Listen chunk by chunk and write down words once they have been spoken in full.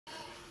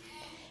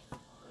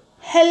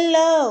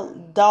Hello,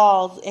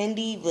 dolls and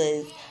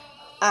divas.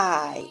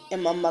 I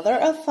am a mother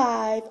of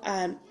 5.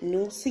 I'm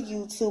new to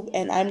YouTube,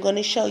 and I'm going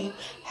to show you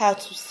how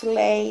to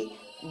slay,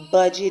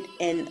 budget,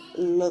 and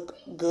look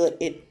good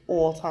at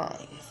all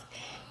times.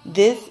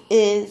 This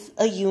is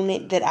a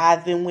unit that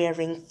I've been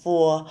wearing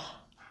for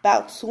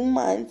about 2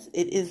 months.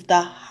 It is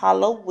the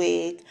hollow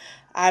wig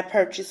I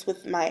purchased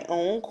with my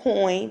own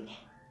coin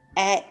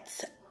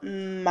at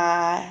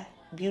my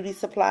beauty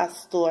supply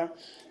store.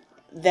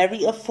 Very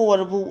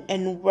affordable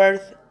and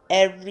worth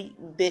every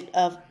bit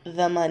of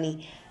the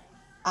money.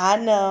 I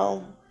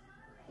know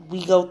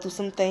we go through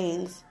some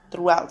things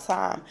throughout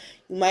time.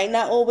 You might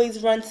not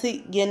always run to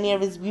your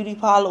nearest beauty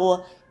parlor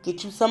or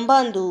get you some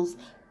bundles,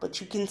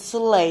 but you can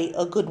slay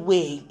a good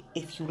wig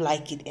if you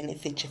like it and it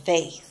fits your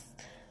face.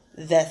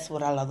 That's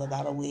what I love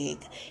about a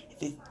wig.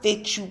 If it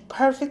fits you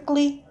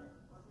perfectly,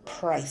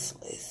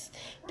 priceless.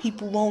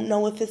 People won't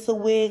know if it's a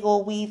wig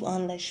or weave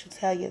unless you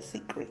tell your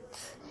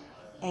secrets.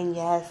 And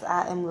yes,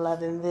 I am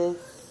loving this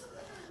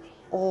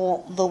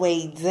all the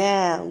way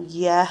down.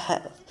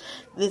 Yes,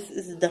 this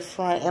is the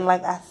front. And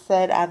like I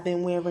said, I've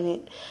been wearing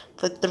it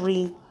for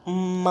 3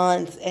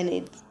 months. And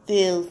it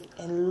feels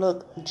and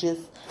looks just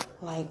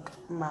like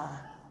my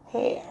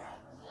hair.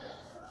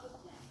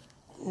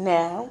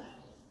 Now,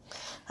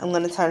 I'm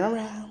going to turn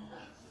around.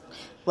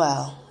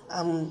 Well,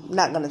 I'm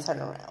not going to turn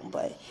around.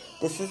 But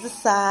this is the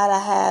side. I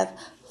have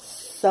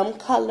some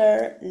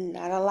color,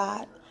 not a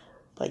lot.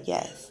 But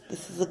yes,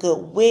 this is a good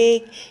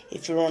wig.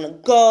 If you're on a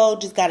go,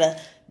 just gotta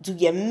do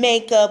your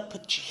makeup,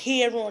 put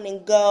your hair on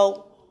and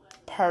go.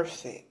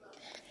 Perfect.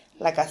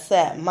 Like I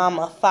said,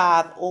 Mama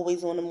 5,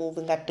 always on the move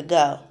and got to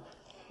go.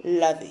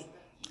 Love it.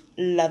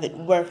 Love it.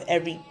 Worth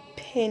every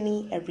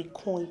penny, every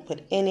coin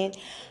put in it.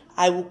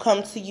 I will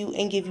come to you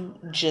and give you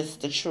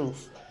just the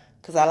truth.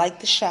 Because I like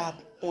to shop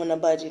on a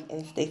budget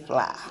and stay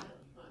fly.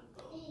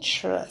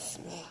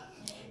 Trust me.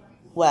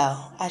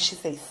 Well, I should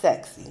say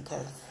sexy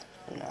because...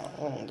 no,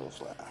 I don't do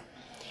fly.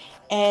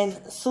 And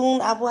soon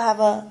I will have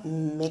a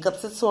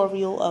makeup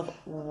tutorial of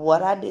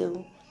what I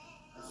do.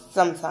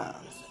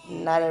 Sometimes.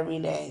 Not every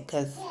day.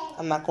 Because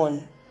I'm not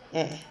going...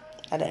 not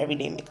an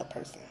everyday makeup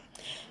person.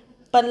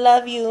 But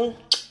love you.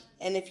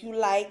 And if you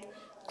like,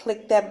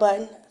 click that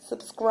button,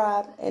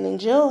 subscribe, and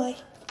enjoy.